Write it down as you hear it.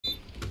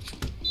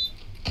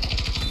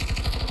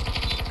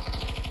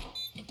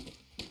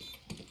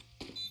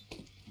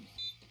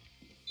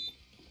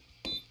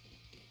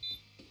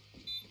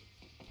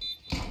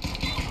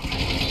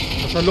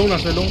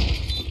Nasa long.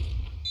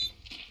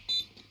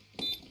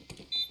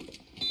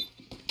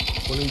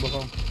 Kuling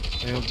baka.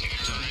 Ayun.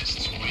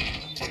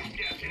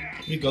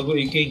 Uy, gago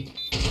AK.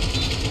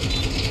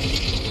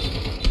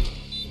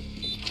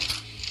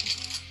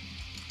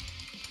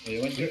 I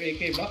want your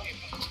AK back.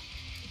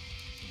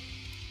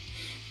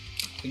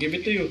 I give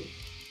it to you.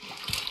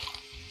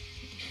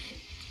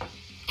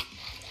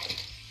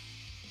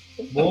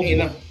 Bobo.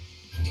 Ina.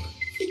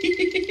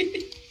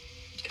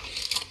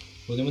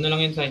 Kunin mo na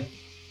lang yun, Sai.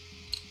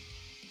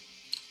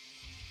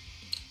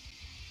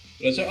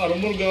 Wala siya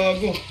armor,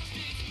 gago.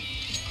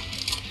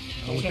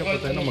 Ako siya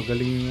patay na,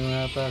 magaling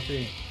na nata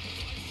siya eh.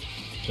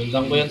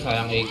 Sundan ko yan,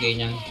 sayang AK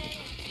niyan.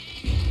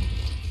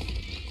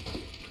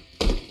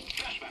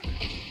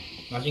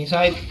 Flashing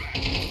sight.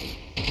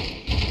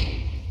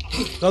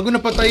 Gago,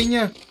 napatay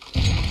niya.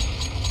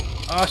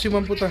 Si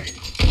man puta.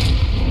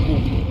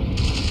 Boom.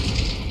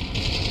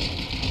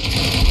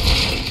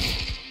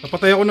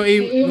 Napatay ako ng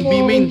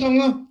B-main.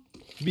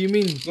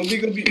 B-main.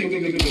 Gabi.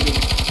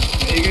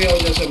 Igay ako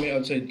dyan sa may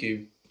outside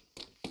cave.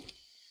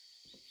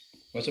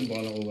 Basta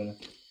baka nakuha na.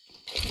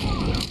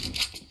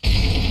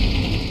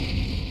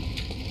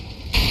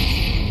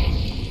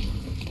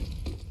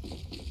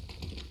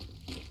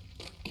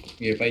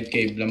 Okay, fight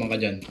cave. Lamang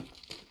ka dyan.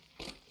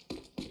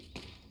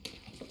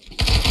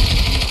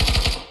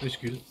 Nice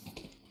kill.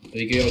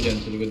 Igay ako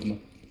dyan sa likod mo.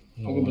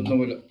 Ako ba't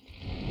nawala?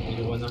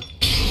 Iluwa na.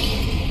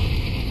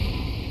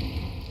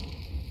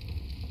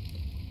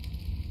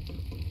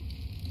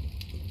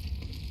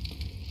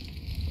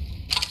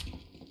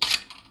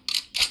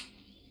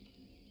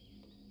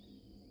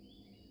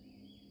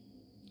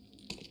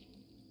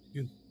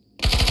 Yun.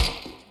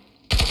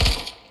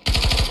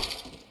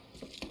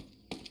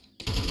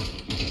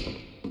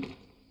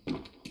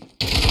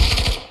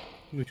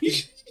 Nice kill.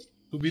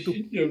 2v2.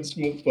 Yung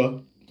smoke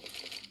pa.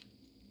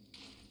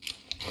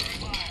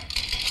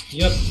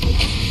 Yep.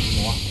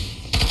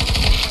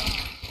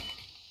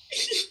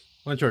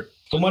 One short.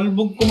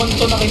 Tumalbog,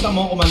 kumanto, nakita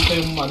mo, kumanto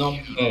yung ano.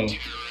 Oo.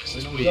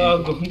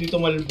 Gago, hindi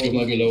tumalbog.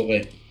 Gumagalaw ka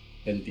eh.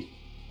 Healthy.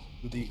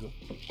 Budigo.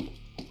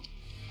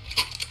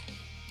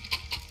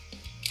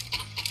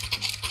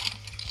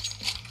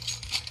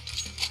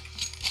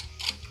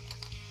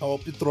 Ako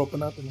yung tropa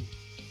natin.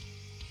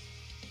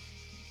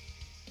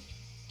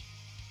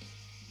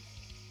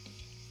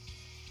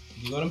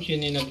 Hindi ko alam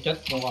sino yung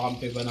nag-chat kung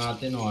kakampi ba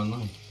natin o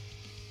ano.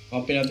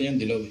 Kampi natin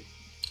yung dilaw eh.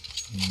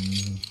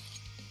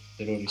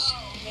 Terrorist.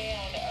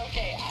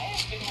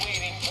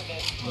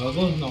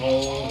 Gago,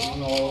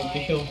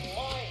 nako-pisyo.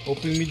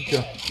 Open mid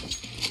ka.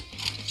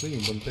 Ito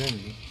yung bantayan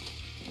eh.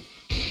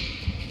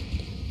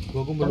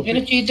 Gago Ang malupit.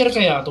 ina-cheater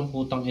kaya itong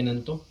putang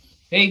inan to.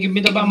 Hey, give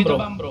me the bomb,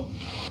 bro.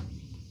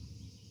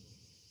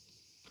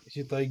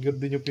 Si Tiger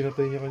din yung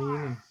pinatay niya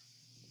kanina eh.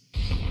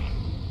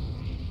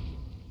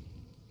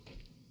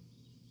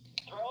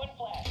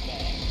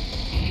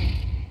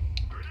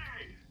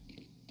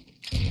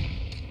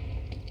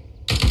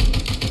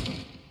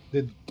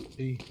 Dead.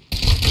 Hey.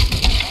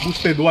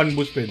 Boosted, one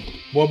boosted.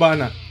 Buwaba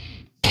na.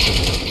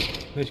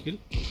 Nice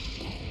kill.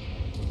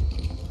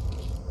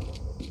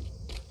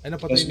 Ay,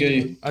 napatay Last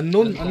guy. niya.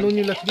 Unknown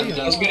yung last guy.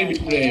 Last guy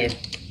with player.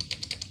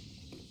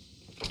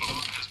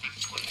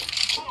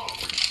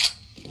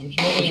 I'm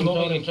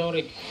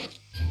smoking.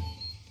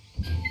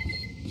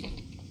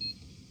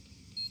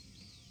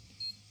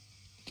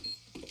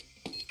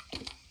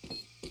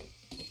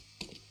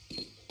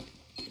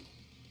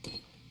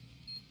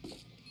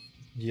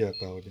 Yeah,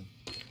 tao dyan.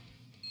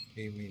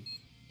 Amen.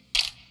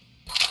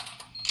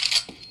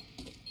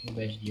 Yung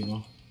SG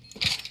mo.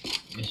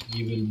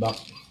 SG will back.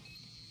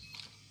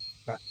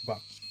 Back.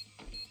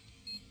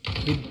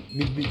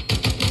 Mid.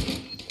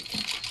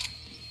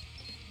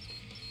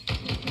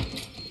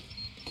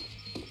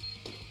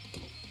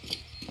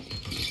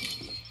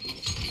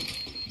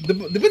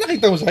 Di ba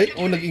nakita mo sa'yo?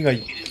 O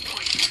nag-ingay?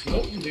 No,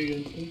 hindi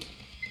yun.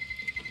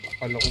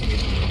 Akala ko may.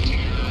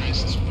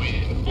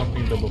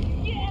 Nag-clamping the bomb.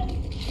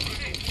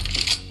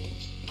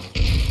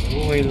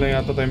 Ngayon lang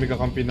yata tayo may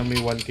kakampi na may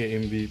 1k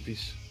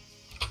MVPs.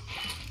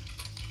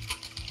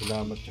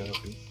 Salamat,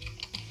 Chappy.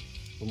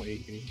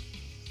 Kumaik eh.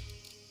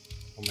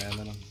 Kumaya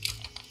na lang.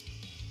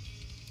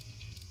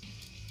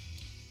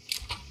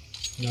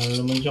 Lalo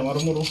naman siyang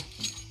armor, oh.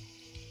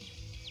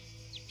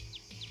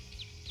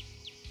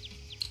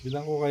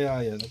 Bilang ko kaya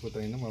yan. Ako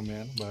tayo na,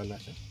 mamaya na. Bahala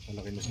siya.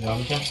 Malaki na siya.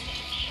 Marami siya.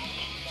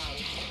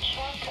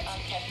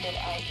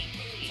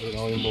 Wala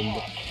ako yung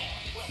bomba.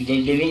 Ang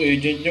ganda ng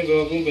agent niya,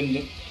 gagong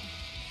ganda.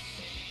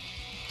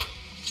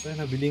 Kaya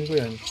nabiling ko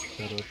yan.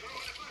 Charot.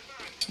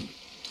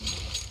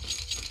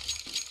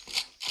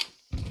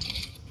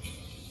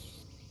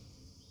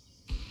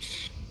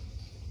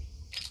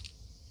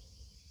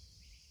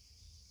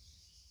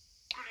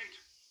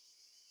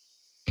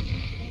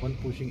 One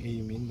pushing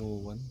aiming, no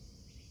one.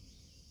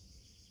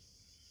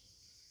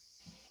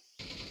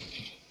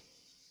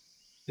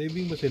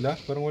 Saving ba sila?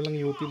 Parang walang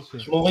utils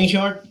eh. Smoking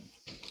short.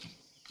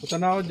 Punta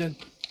na ako dyan.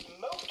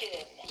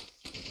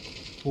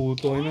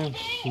 Puto na.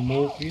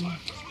 Smoking.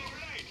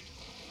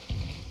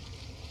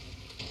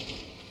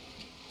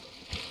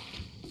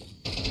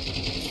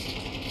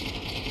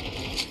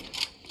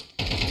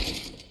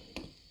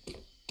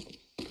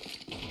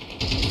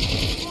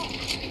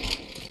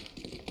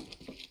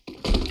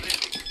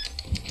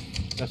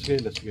 Last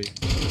guy, last guy.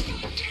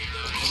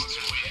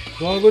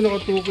 Gago,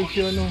 nakatukod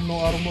siya, no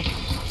armor.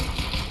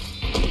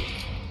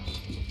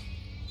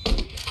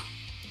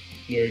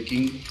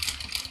 Lurking.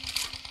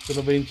 Ito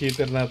na ba yung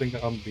cheater natin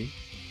kakampi?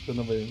 Ito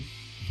na ba yun?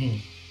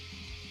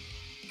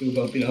 Ito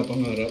ba ang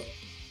pinapangarap?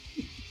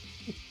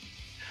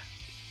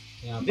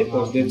 Kaya Hindi,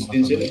 pa nga 4 deaths ako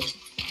din sila.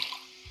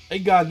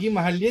 Ay, gagi,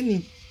 mahal yan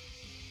eh.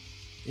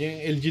 Yung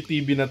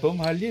LGTV na to,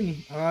 mahal yan eh.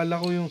 Akala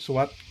ko yung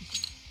SWAT.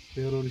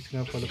 Terrorist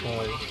nga pala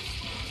tayo.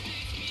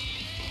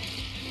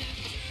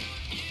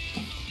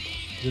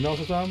 Doon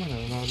ako sasama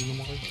na, nanalo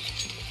naman kayo.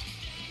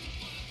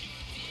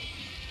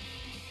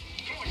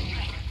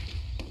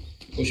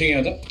 Pushing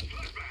yata.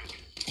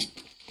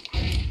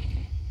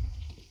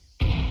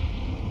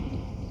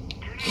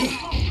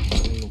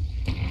 Ano?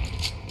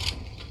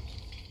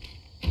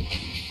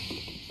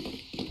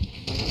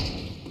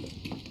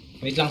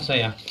 Wait lang,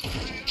 saya.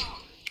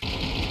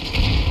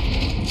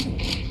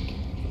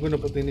 Ako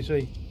napatay ni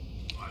Sai.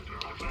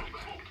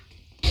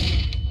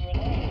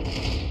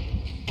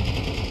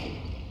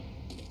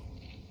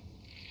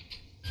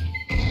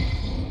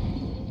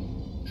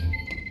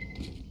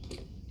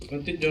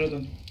 Content,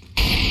 Jonathan.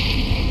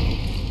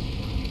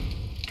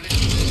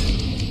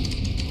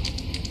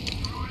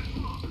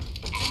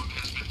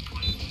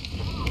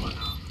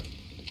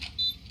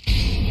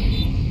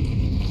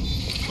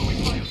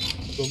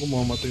 Ito ako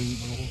mamamatay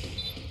yung ano ko.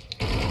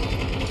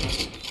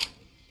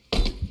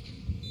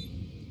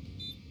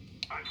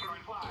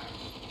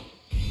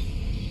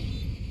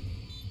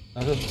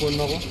 Nasa spawn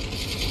ako.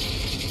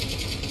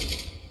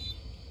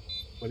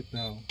 Balik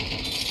na ako.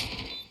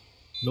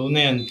 Low na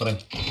yan, pre.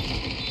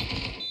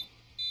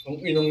 Ang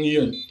inong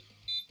yun.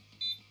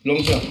 Long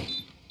siya.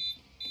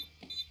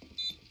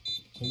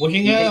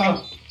 Pushing nga.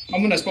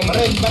 Amo na, spam na.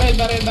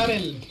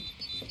 Barrel.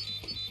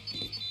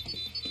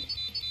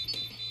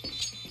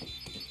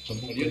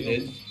 Are you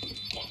dead?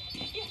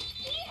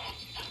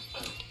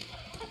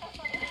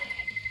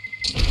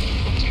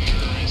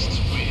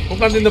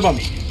 Kung plantin na bomb.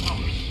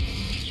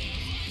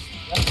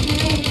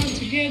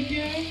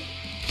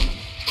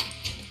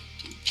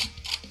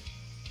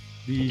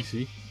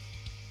 DC.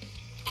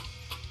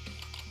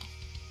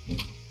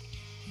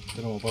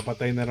 Pero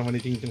papatay na naman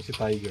ni Ching Chong si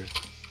Tiger.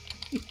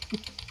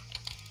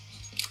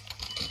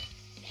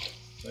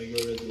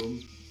 Tiger Red Room.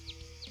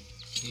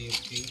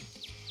 Okay.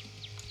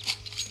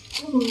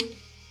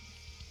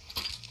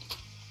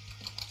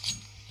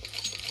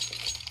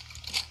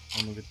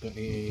 Ano ito?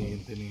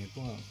 Tingnan ito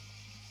ha.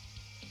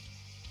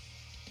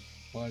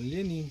 Mahal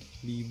yan eh.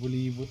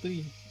 Libo-libo to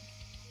eh.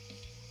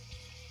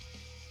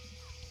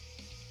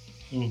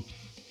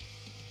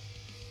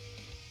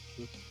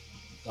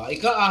 Kaya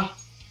ka ah.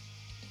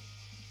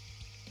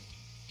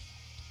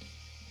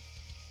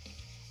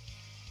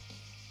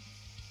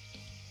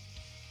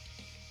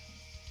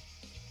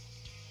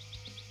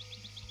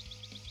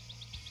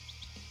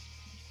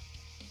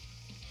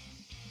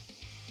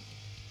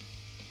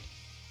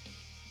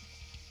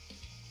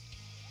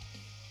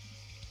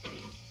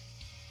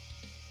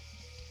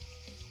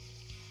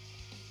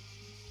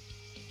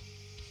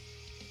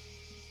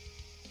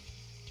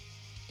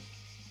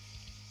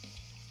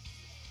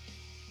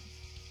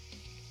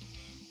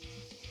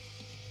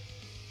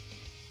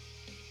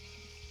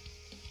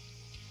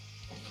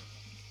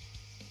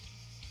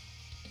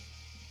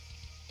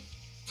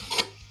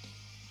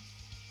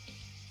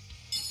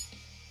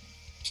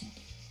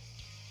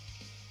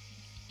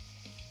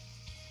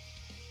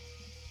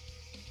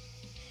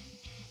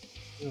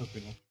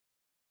 Okay na.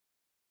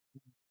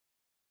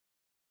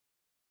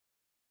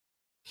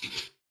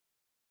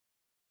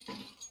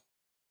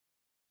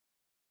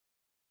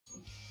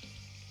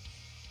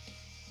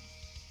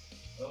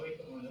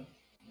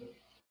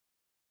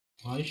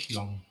 Ayos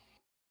lang.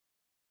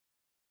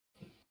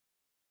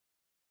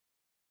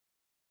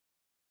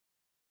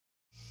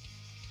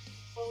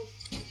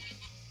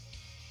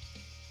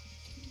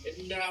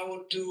 And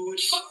now do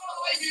it.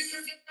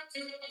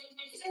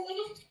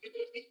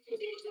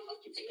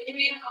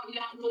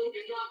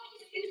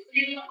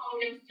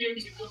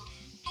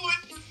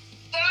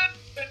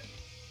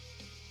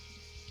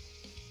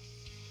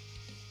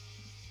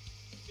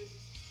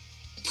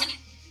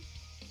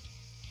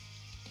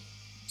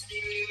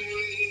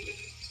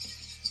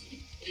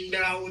 And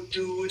now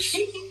do it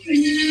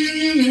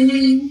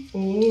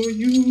for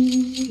you.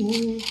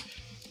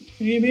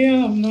 Maybe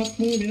I'm not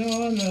moving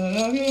on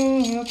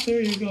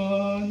after you're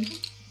gone.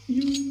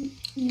 You.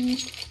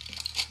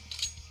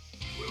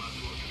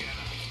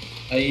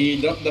 I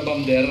dropped the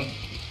bomb there.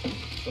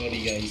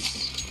 Sorry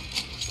guys.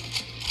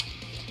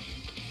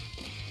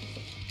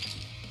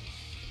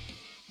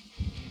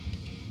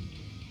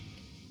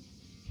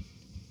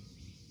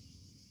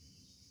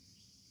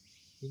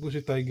 Huwag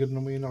si Tiger na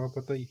may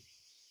nakapatay.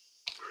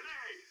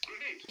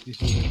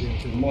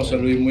 Mo,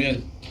 saluhin mo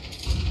yan.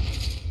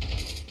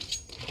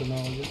 Ito na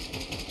ako dyan.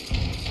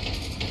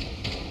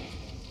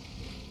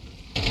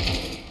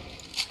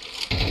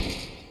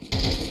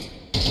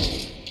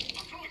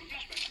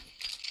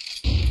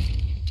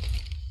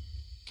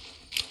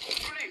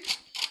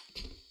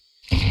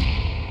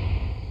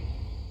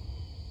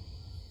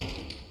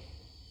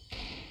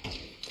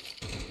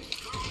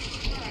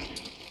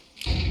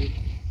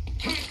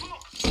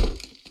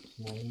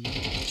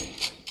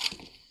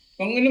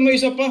 Pang ina, may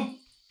isa pa.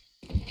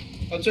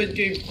 Outside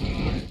cave.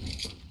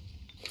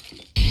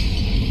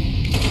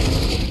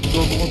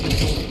 Gogo ko.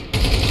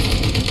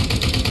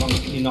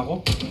 Pangkin ako.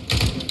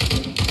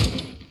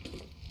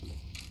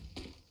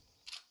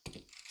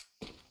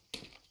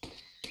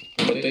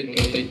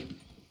 Rotate.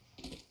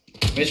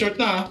 May short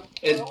na ha.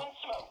 Ed.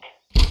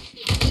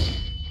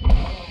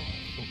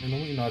 Ano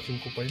mo, inasim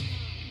ko pa yun.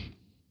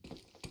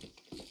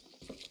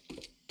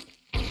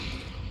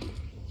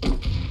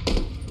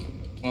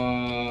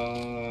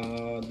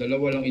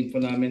 Dalawa lang info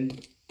namin.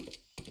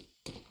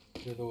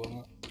 Dalawa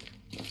nga.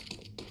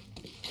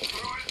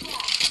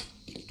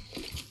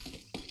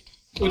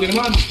 Pwede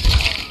naman.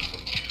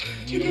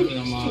 Hindi ko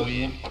na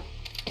makakaya.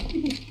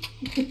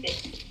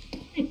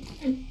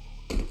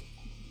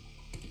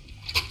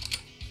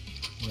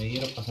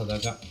 Mahirap pa sa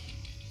daga.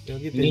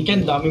 Hindi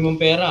dyan, dami mong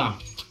pera.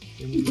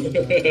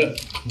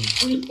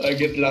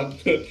 Target lang.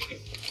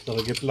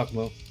 Target lock,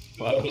 no?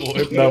 Parang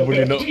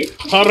OFW na.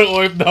 Parang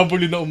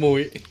OFW na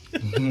umuwi.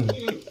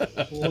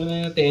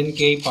 Una na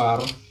 10k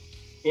par.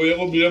 Kuya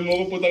ko, bilang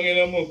mo ko, putang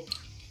ina mo.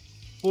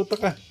 Puta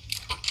ka.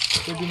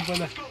 Pwede mo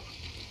pala.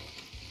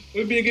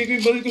 Uy, binigay ko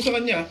yung baril ko sa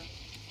kanya.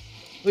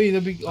 Uy,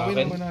 okay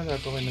Akin? naman na.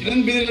 Okay naman.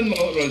 Ilan binilan mo,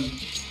 Ron?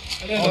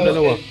 Oh,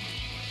 dalawa.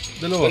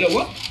 Dalawa.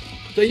 Dalawa?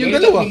 Sa iyo,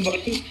 dalawa.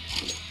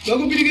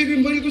 Bago binigay ko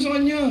yung baril ko sa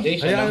kanya.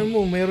 Hindi, siya Hayaan lang.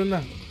 mo, meron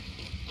na.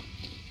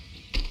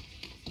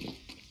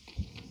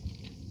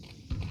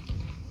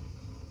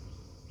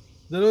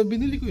 Dalawa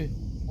binili ko eh.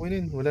 Okay na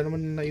yun. Wala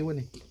naman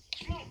naiwan eh.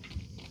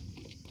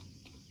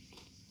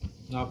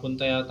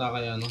 Napunta yata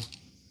kaya ano.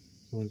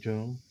 So,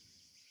 dyan.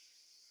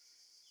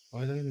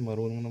 Okay lang yun.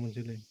 Marunong naman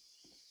sila eh.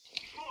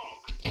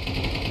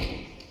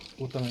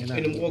 Putang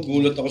ina. Inom ko,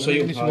 gulat ako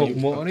sa'yo. Ano yung smoke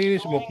mo? Ano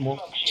yung smoke mo?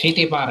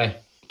 City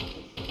pare.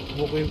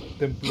 Smoke ko yung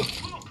templo.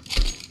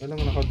 Kaya lang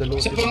nakadalawa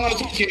Isa pa sila. nga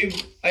outside cave.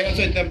 Ay,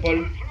 outside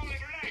temple.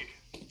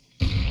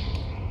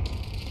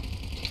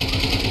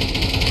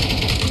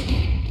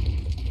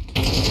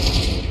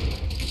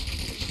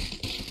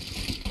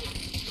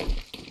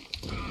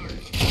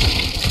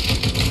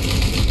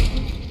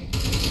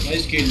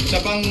 Nice kill. Isa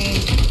pang...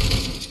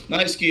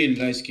 Nice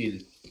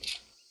kill.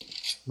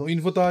 No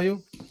info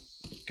tayo.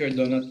 Curd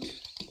donut.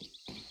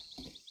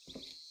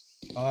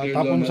 Clear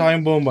Tapon mo donut. sa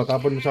akin bomba.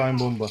 Tapon mo sa akin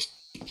bomba.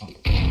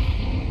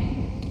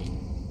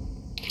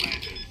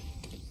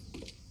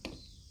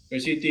 Care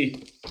City.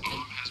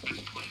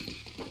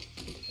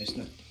 Nice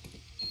na.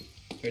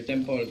 Care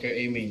Temple, Care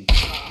A main.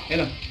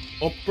 Ayan na.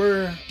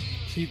 Upper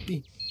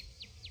City.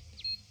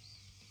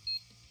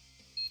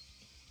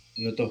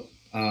 Ano to?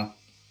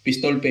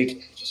 Pistol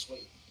fake.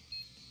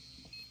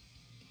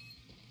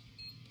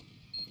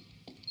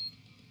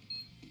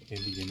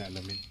 Hindi niya na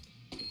alamin.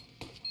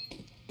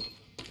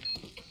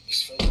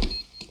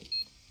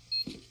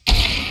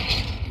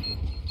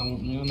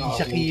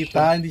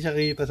 Hindi siya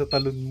kita sa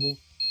talon mo.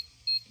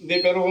 Hindi,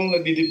 pero kung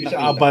nagdidipis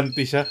siya,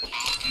 Naka-abante siya.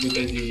 hindi pa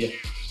idea.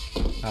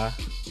 Ha?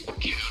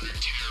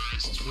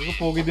 Hindi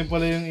pogi din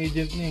pala yung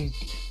agent niya eh.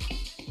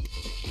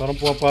 Parang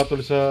pumapatol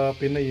sa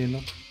Pinay eh,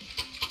 no?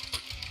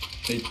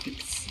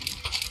 Netflix.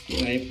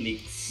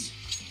 Netflix.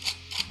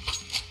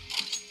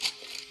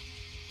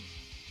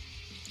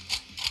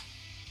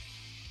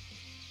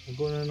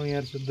 Ano na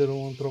nangyari sa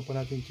dalawang tropa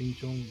natin, Ching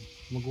Chong?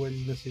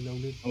 Mag-wild na sila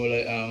ulit.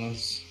 Wala yung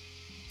angas.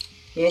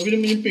 Grabe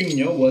naman yung ping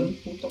niya,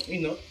 1. Putak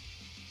ina.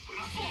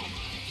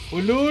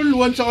 Ulul!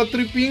 1 saka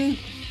 3 ping!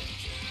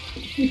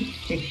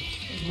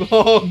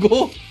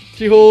 Gago!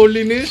 Si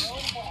Holiness!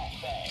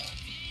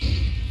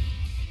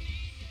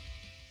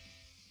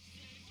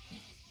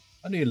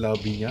 Ano yung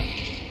lobby niya?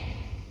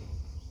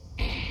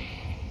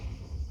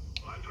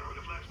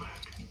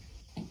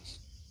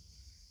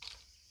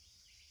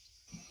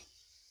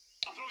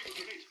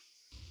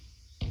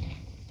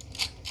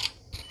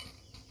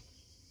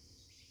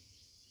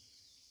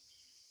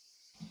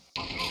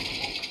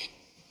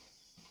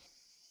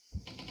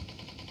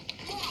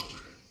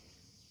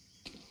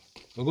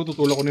 Gago,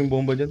 tutulak ko na yung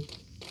bomba dyan.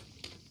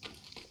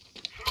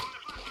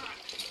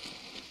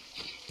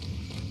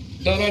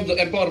 Download,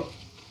 M4.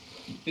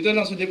 Dito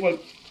lang sa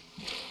default.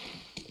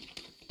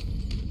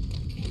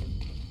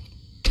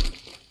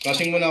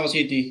 Flashing muna ako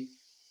city.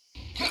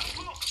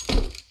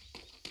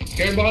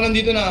 Care baka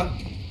nandito na.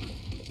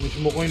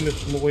 Smoke ko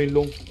yung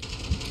long.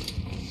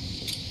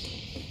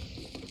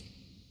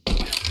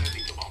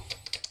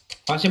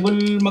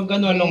 Possible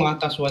mag-ano long ha,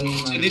 tas one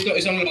So, dito,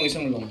 isang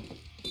long.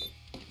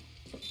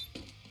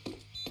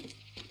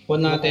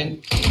 one natin.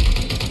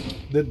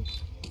 Dead.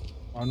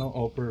 Ano,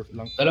 offer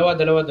lang. Dalawa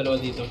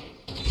dito.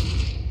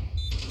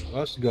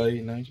 Last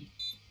guy, nice.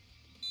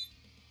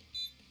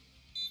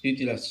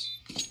 City last.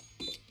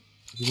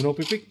 Hindi mo na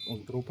pipik.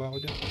 Mag-tropa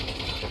ako dyan.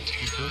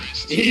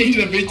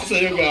 Nabit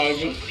sa'yo,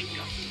 gago.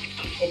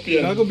 Op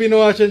yan. Gago,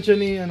 binawasan siya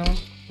ni,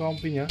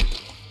 company niya.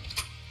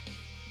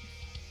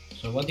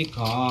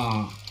 Sawadika,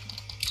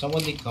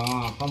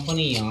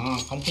 company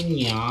ya.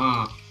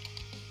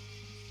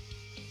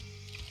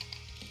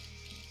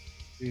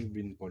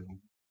 Bin ko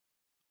lang.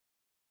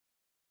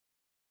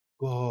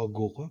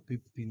 Gago ka,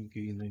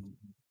 15k na yun.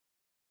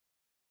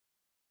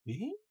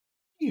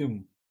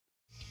 Damn!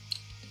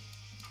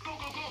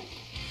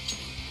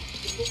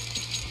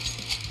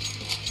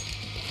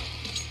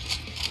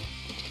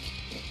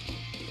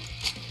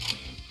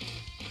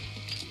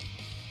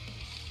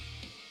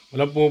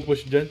 Walang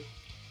pumupush dyan.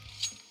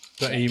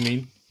 Sa A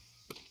main.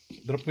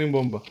 Drop mo yung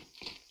bomba.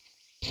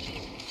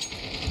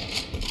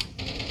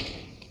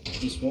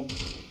 Mismo.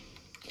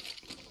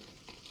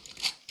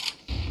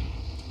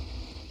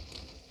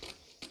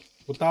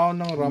 Punta ako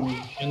ng ramp.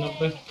 Yan na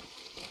pre.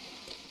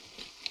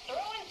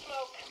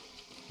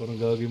 Parang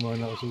gagawin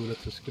mga nakasulat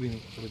sa screen.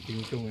 Pero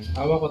tingtong eh.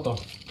 Awa ko to.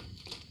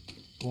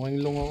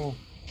 Mukhang long ako.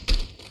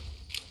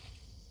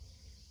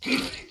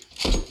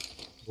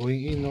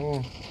 Going in ako.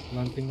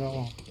 Planting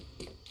ako.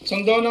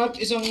 Isang down at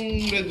isang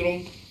red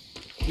room.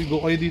 Uy,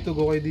 go kayo dito,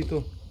 go kayo dito.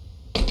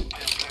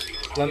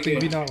 Planting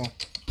Okay. bin ako.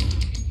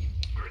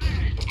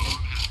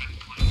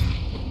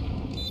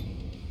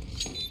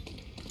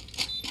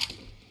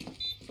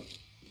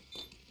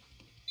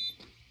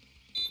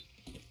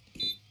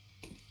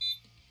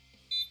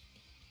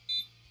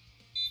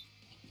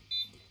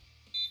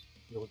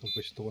 Ayoko itong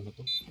pwesto ko na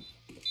to.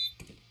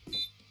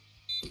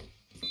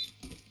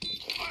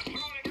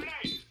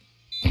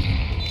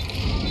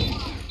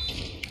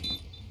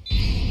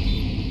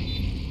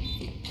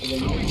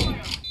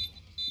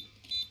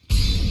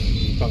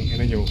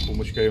 Tangina nyo,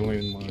 pumush kayo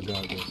ngayon mga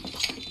gago.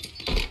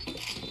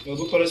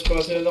 Gago pares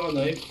pa sila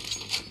naka-knife.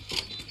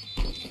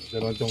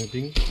 Daron tong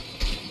ting.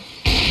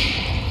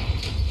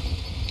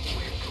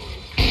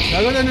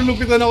 Gago,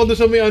 nanulupitan ako doon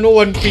sa may ano,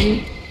 one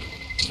ping.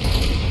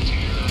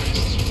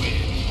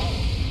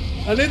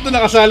 Ano ito,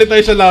 nakasali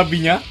tayo sa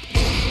lobby niya?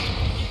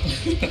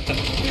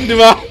 Di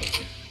ba?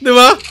 Di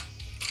ba?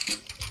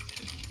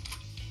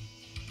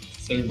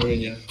 Server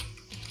niya.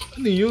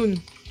 Ano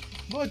yun?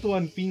 Bakit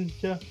one ping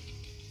siya?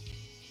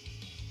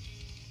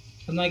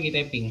 Saan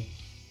nakikita yung ping?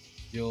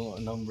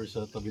 Yung number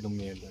sa tabi ng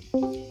melon.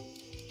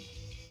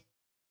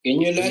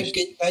 Can you like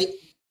it tight?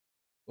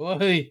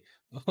 Oy!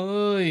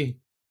 Oy!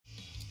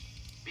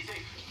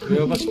 We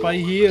have a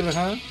spy here,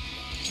 ha?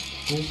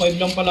 2.5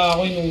 lang pala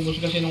ako, inuubos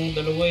kasi nung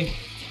dalawa eh.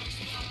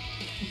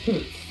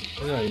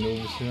 Kaya,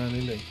 inuubos nga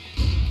nila eh.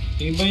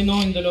 Tibay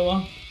no, yung dalawa.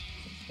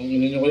 Kung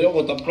ino nyo kayo,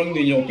 kutap lang,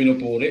 hindi nyo ako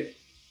pinupuri.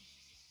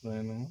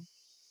 Ano mo?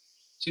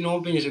 Sino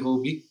ang pinyo si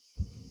Kobe?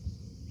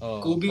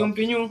 Oh, Kobe ang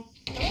pinyo.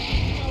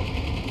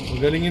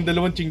 magaling yung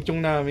dalawang chingchong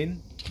namin.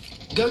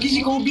 Gagi si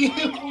Kobe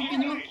ang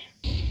pinyo.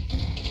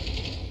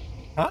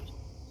 Ha?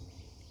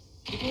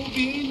 Si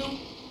Kobe, no?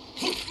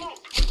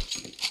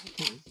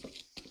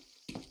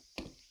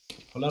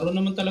 Kalaro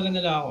naman talaga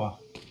nila ako ah.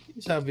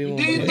 Sabi mo.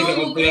 Hindi, ba?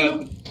 yung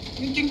pinyo.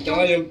 Yung chingchong.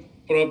 Saka yung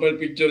profile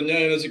picture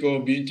niya, yun na si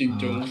Kobe,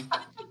 chingchong.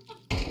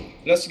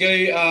 Last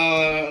guy,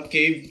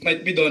 Cave,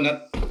 might be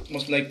Donut.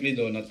 Most likely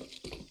Donut.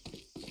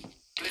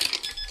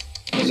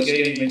 Last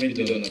guy, might be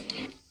Donut.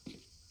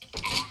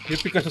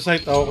 Pipi ka sa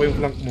site, ako ko yung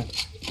flank mo.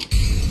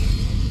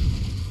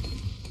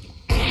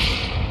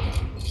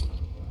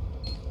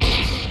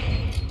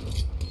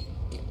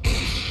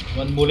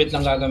 One bullet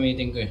lang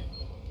gagamitin ko eh.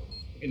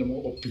 Ina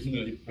mo, open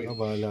na lip. Ano,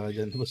 bahala ka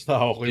dyan.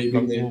 Basta ako ko yung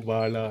flank mo,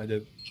 bahala ka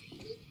dyan.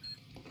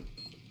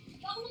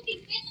 Ako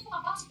mag-tigpit, ano ka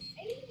ba?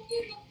 Ay,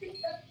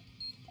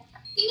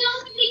 tingnan ko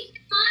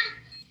tigpit ka.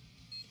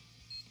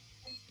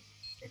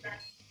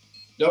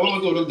 Di ako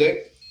matulog,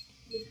 Dek.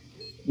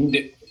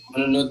 Hindi.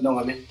 Manonood lang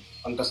kami.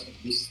 Fantastic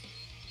Beasts.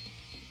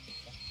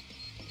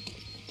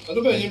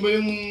 Ano ba, yun ba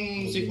yung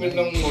sequel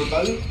ng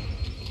Mortal?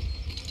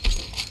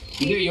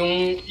 Hindi,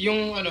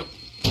 yung ano,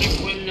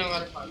 prequel ng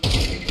Arpan.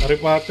 Harry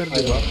Potter,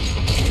 di ba?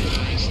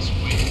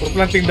 For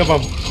planting the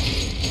bomb.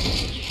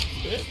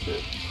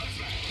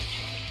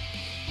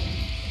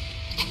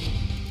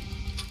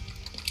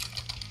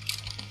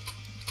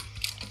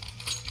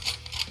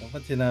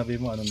 Dapat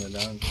sinabi mo ano na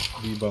lang,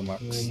 Viva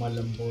Max.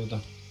 Malambo ito.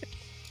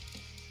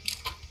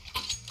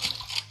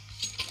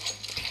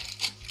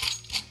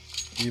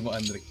 Hindi mo,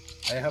 Andrick.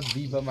 I have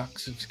Viva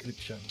Max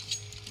subscription.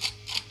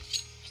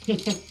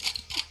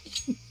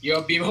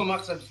 Yung Viva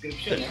Max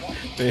subscription, eh.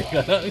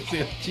 Teka lang,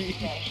 Sir Chi.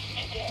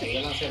 Teka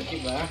lang, Sir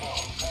Kib, ha?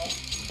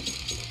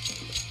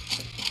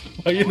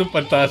 Ayun ang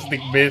fantastic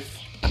best.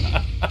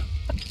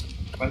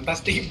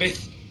 Fantastic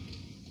Beasts.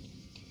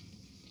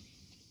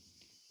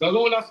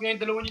 Gagawin last ngayon,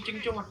 dalawa niyo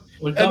ching-chong, ha?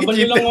 Ultable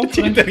nyo lang oh.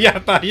 Cheater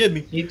yata yan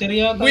eh. Cheater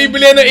yata.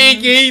 Bumibili yan ng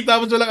AK,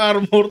 tapos walang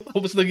armor,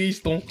 tapos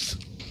nag-i-stonks.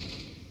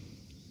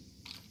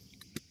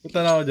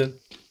 Punta na ako dyan.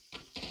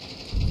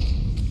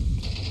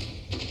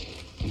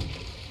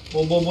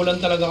 Bobobo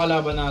lang talaga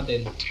kalaban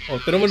natin. Oh,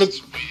 pero mo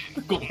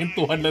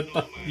nagkukwentuhan lang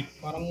tayo.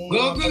 Parang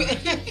Gago!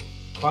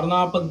 parang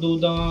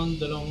nakapagduda nga ang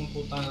dalawang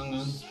puta na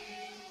nga.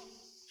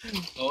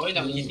 Okay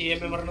lang,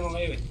 CMMR naman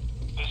kayo, eh.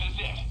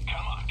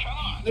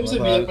 Ano yung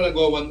sabihin pa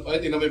nag-1? Ay,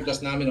 tingnan mo yung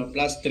plus namin, no?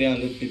 Plus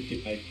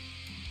 355.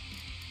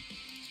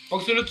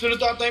 Pag sunod-sunod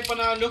ata yung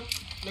panalo,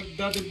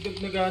 nagdadagdag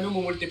na gano'n,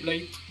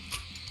 multiply.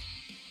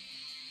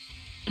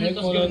 Ay,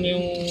 kung ano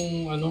yung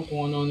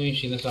kung ano yung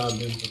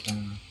sinasabi yung puta.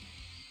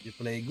 You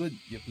play good,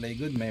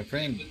 my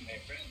friend.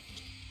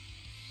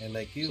 I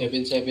like you.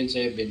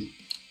 777.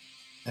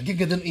 Lagi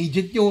ganda ng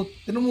agent nyo.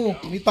 Tinan mo,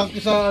 may tank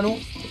sa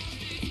ano.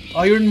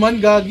 Iron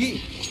Man,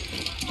 gagi.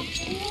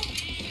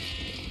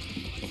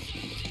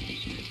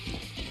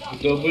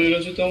 Double lang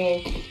siya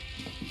tango.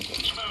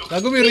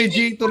 Gago may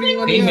radiator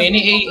yung ano Hey, yan.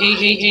 many,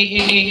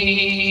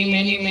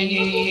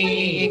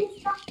 many.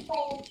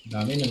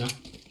 Dami na na.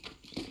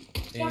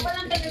 Kaya pa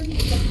lang tagal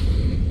dito.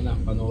 Yan na,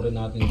 panoorin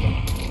natin ito.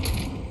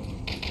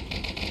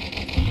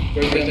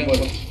 Perfect tempo.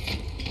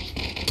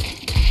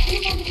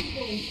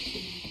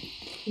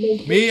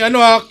 May ano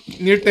ha,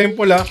 near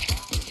temple ha.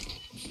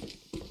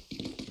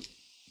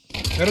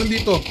 Meron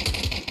dito.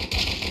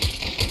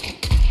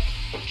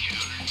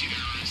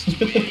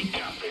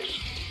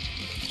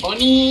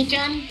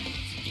 Oni-chan!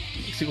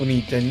 Si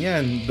Unichan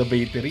yan, the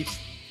batteries.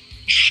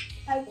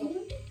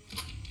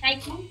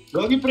 Typhoon?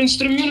 Gagi, print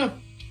stream yun ah.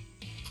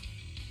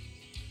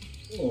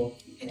 Oo.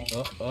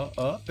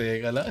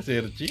 Teka lang,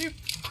 Sir Chief.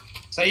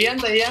 Sayan.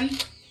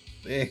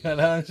 Teka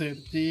lang, Sir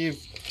Chief.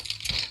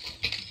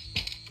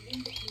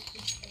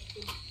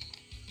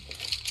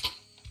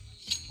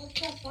 What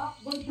the fuck?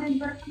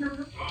 Boyfriend ba na?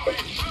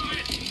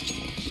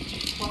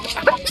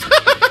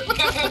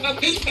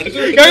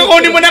 Gago,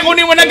 kunin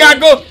mo na,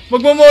 gago.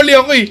 Magmamoli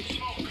ako eh.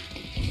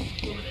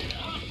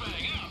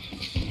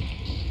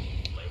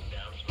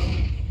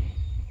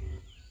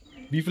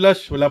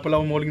 B-Flash, wala pala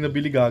akong moling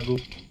nabili, gago.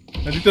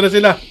 Nandito na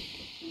sila.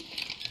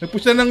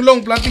 Nag-push na ng long,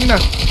 planting na.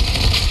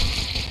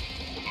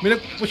 May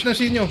nag-push na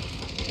sinyo.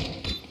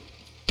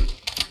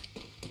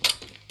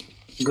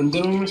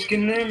 Ganda ng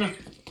skin na yun ah.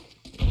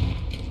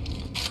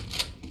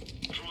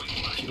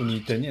 Si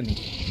Unichan yan eh.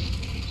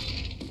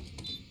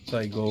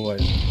 Say, go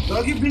wild.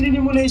 Gagi,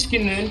 binili mo na yung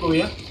skin na yun,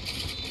 kuya.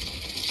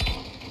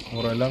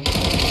 Mura lang.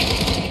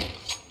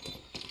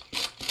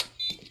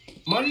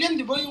 Mahal yan,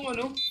 di ba yung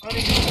ano? Ano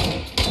yun?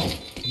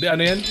 Hindi,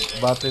 ano yan?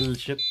 Battle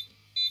shit.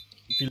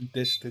 Field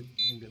tested.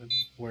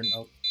 Worn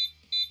out.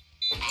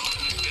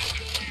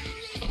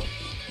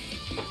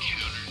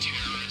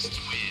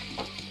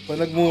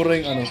 Pag nagmura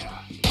yung ano.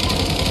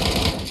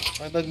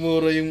 Pag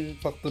nagmura yung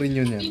factory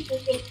nyo yan.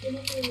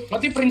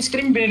 Pati print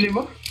stream binili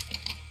mo?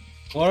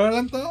 Mura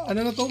lang to.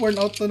 Ano na to?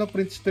 Worn out to na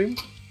print stream?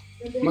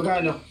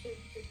 Magkano?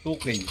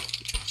 2K.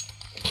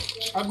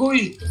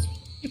 Agoy!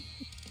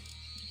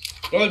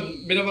 Rod,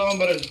 binaba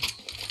kang baril.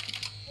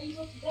 Ay,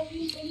 wag grabe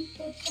yung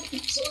baliktad sa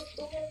pixel.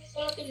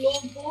 Sa ating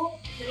logo.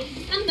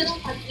 Ano ba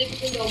nang pag-click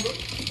yung logo?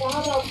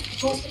 Para,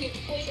 gusto ko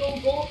yung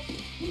logo.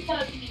 Yung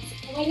parang,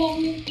 okay lang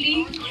yung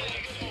click.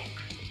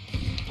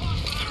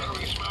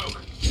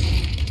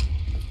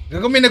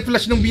 Gago, may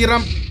nag-flash ng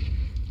B-ramp.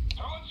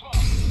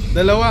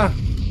 Dalawa.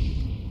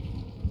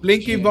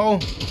 Playing cave ako.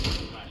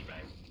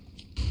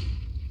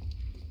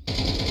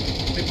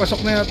 May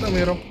pasok na yata,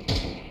 mayroon.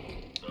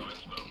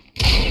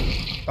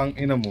 Tang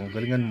ina mo,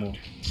 galingan mo.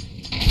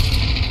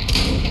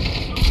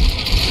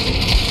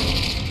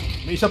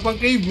 May isa pang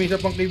cave,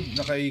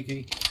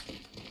 naka-AK.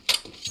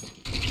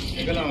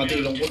 Teka lang,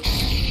 natulong ko.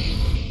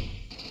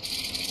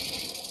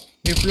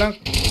 May flank.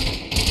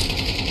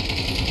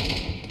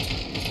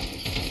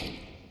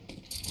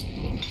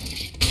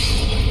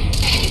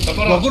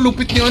 Tapara. Gago,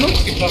 lupit niyo ano?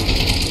 Kita.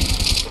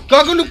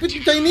 Gago, lupit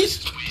ni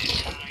Chinese.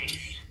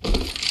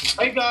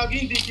 Ay,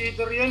 gagi, hindi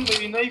cheater yan.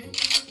 May knife.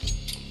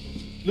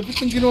 Lupit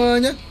ng ginawa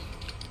niya.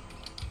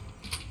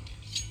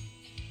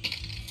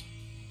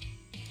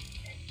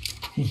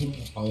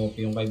 Pawok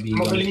yung kaibigan.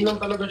 Magaling lang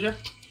talaga siya.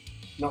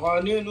 Naka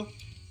ano yun, no?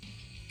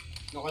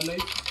 Naka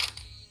knife.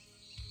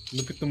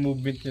 Lupit ng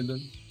movement niya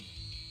doon.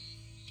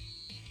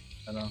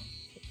 Ano?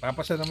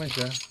 Papasa naman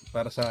siya.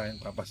 Para sa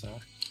akin, papasa.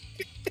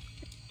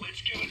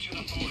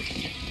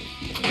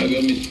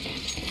 Nagamit.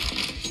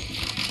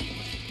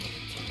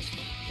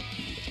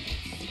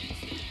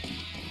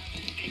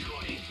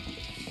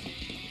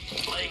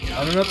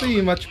 Ano na to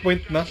eh, match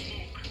point na.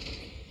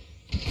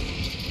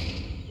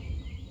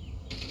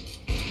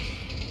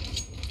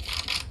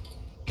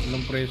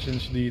 Walang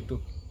presence dito.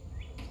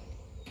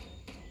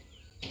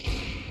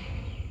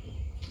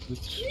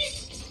 Oops.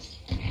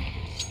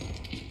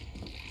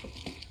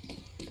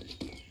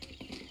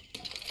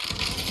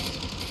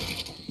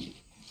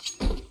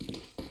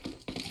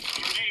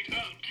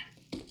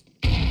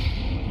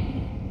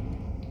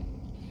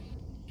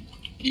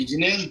 Easy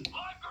na yun.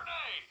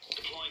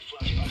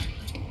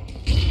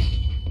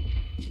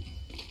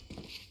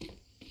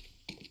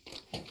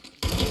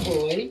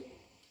 Boy.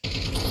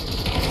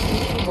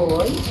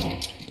 Boy.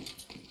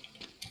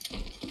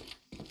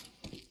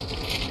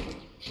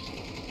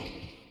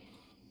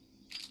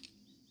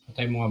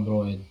 Patay mo nga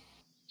bro, Ed.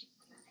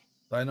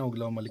 Tayo na, huwag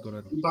lang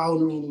malikuran.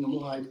 Ibaho nung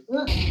namuhay.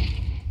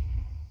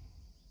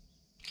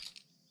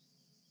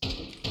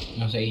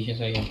 Nasa Asia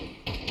sa'yo.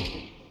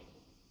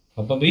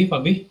 Pabi.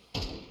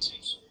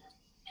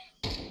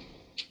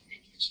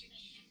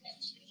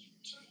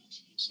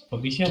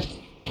 Pabi siya.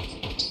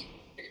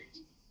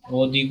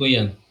 OD ko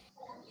yan.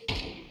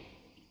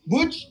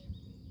 Butch!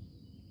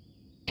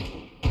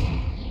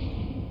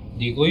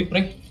 Di ko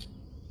pre.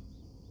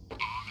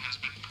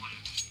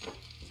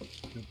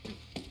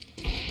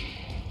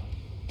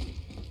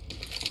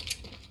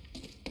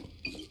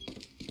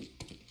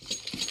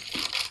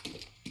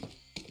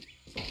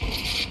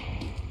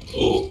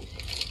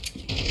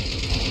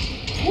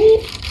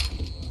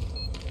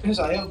 Ay,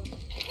 sayang.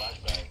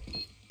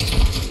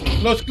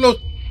 Close, close.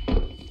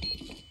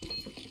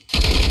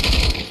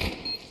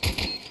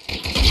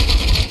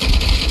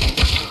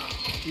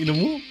 Ino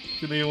mo?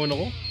 Pinayawan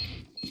ako.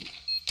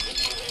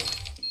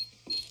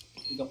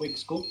 With a quick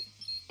scope.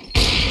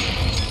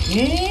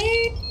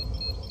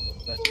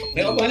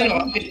 May ka pa na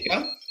nakapit ka?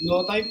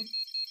 No time.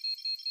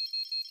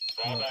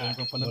 Time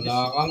ka pala.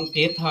 Wala kang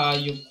kit,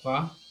 hayop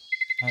ka.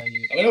 Ay,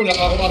 Ako wala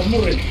ka akong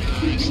armor eh.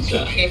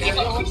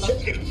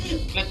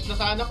 Clutch na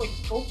sana, quick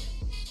scope.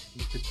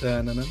 lipit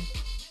sana nun.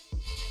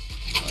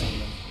 Ayun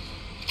lang.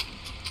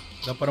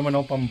 Dapat naman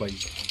ako pambay.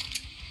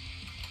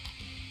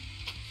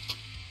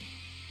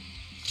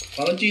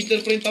 Parang cheater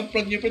pa yung top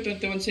frag niya pa,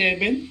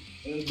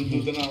 21-7.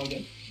 Dududa na ako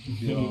dyan.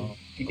 Hindi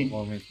ako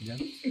comment dyan.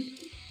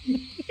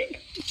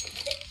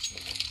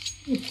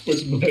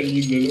 First buy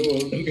yung dalawa.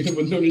 Ang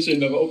kinaban namin siya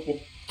nakaupo.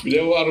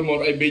 Bili ako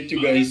armor, I bet you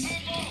guys.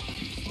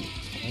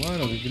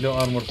 Ano, bibili ako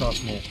armor sa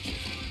smoke.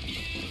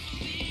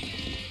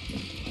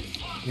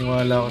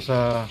 Niwala ko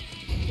sa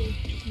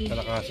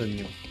kalakasan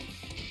nyo.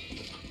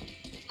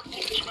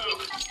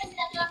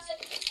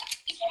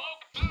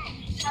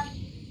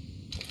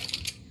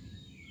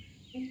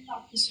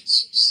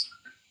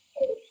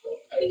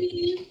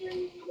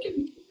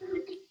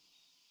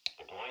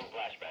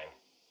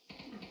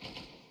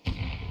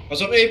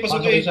 Pasok A, pasok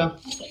Pasok A. isa.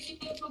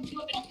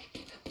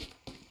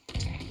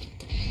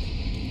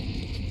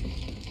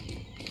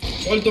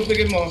 Hold to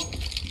pigin mo.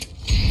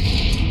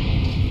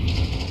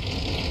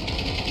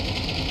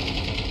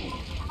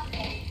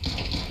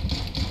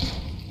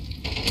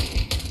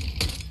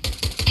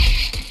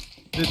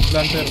 Dead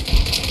planter.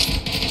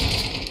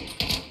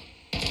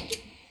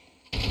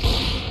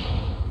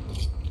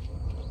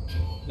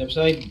 Left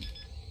side.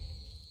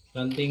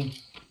 Planting.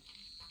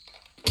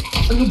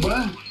 Ano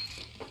ba?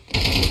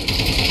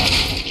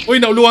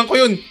 Uy, nauluhan ko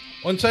yun!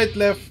 On site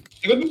left.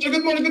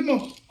 Likod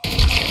mo.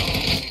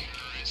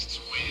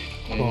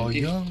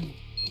 Sayang.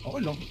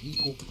 Okay lang,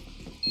 iko.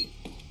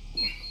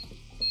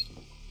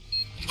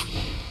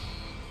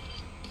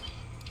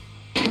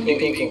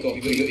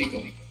 Iko.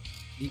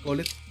 Iko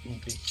ulit.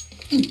 Okay.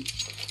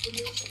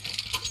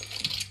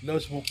 Low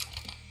smoke.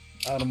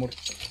 Armor.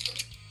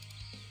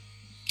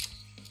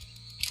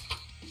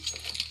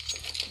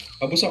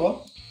 Abos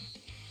ako?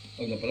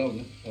 Huwag na pala.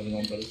 Wala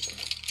na akong pala.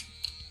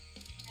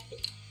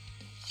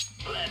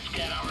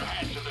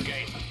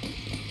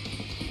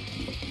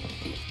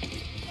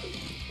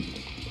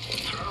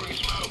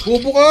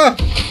 Bubo ka!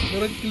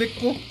 Direct click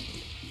ko.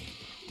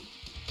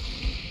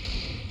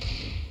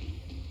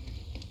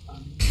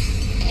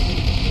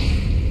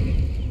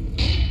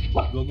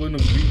 Gago,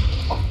 nag-beat.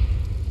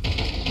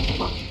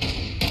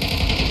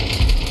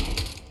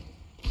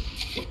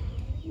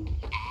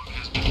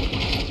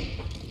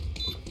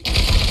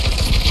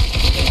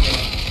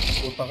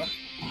 Puta ka.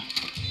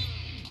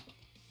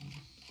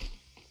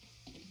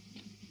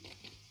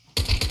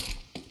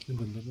 Yung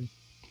ganda rin.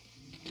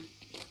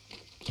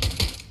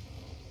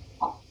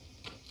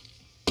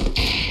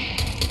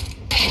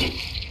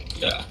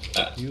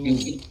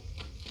 Yun.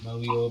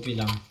 Bawi OP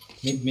lang.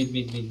 Mid.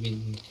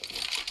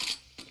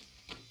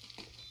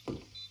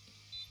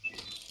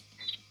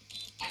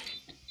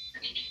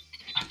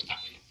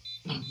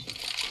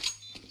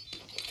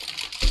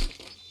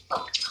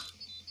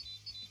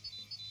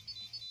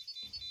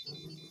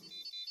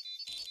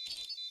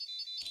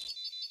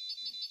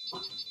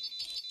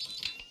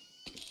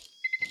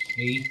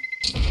 Okay.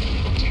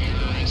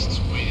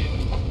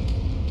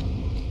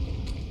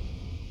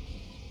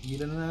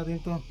 Gilan na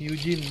natin to,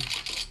 Eugene.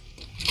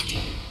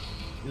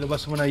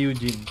 Ilabas mo na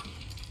Eugene.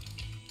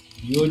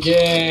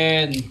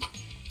 Eugen!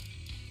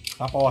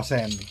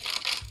 Papawasen.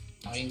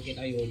 Akin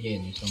kita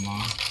Eugen. Gusto mo?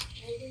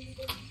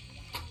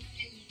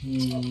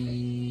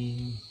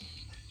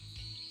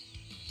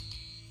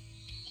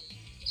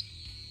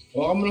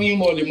 Hawakan mo lang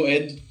yung molly mo,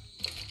 Ed.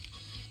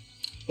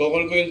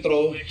 Kokol ko yung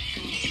throw.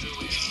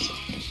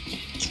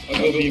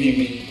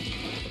 Bigyan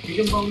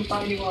Bigyan ba mo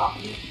tayo ni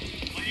Waki?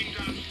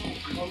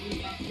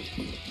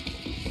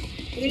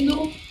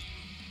 Ano?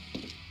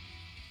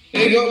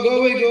 Hey, go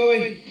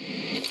away.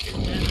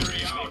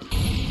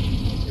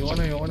 Yung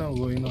ano,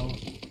 going na ako.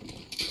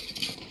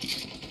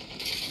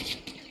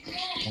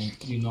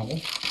 Yun ako.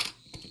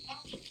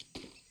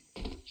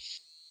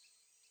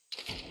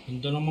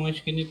 Ganda ng mga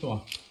skin nito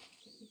ah.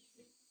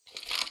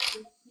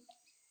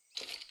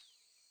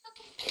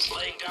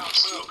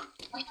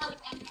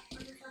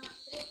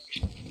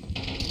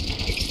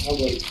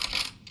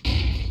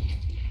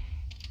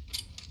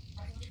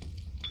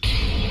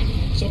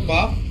 So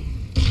ba?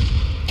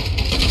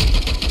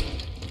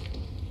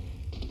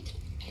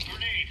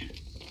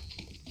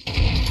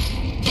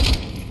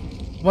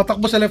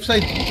 Tumatakbo sa left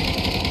side.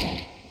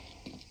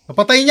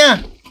 Napatay niya.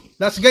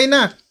 Last guy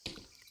na.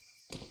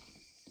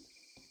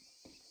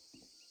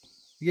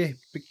 Sige,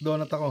 pick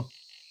donut ako.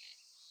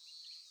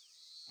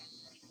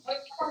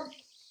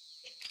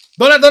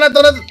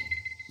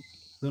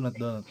 Donut.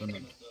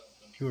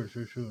 Sure.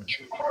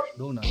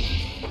 Donut.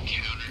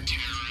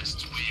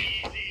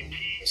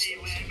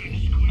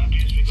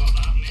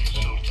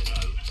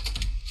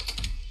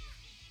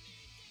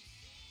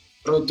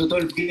 Road to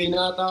 12K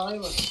na ata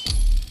kayo ah.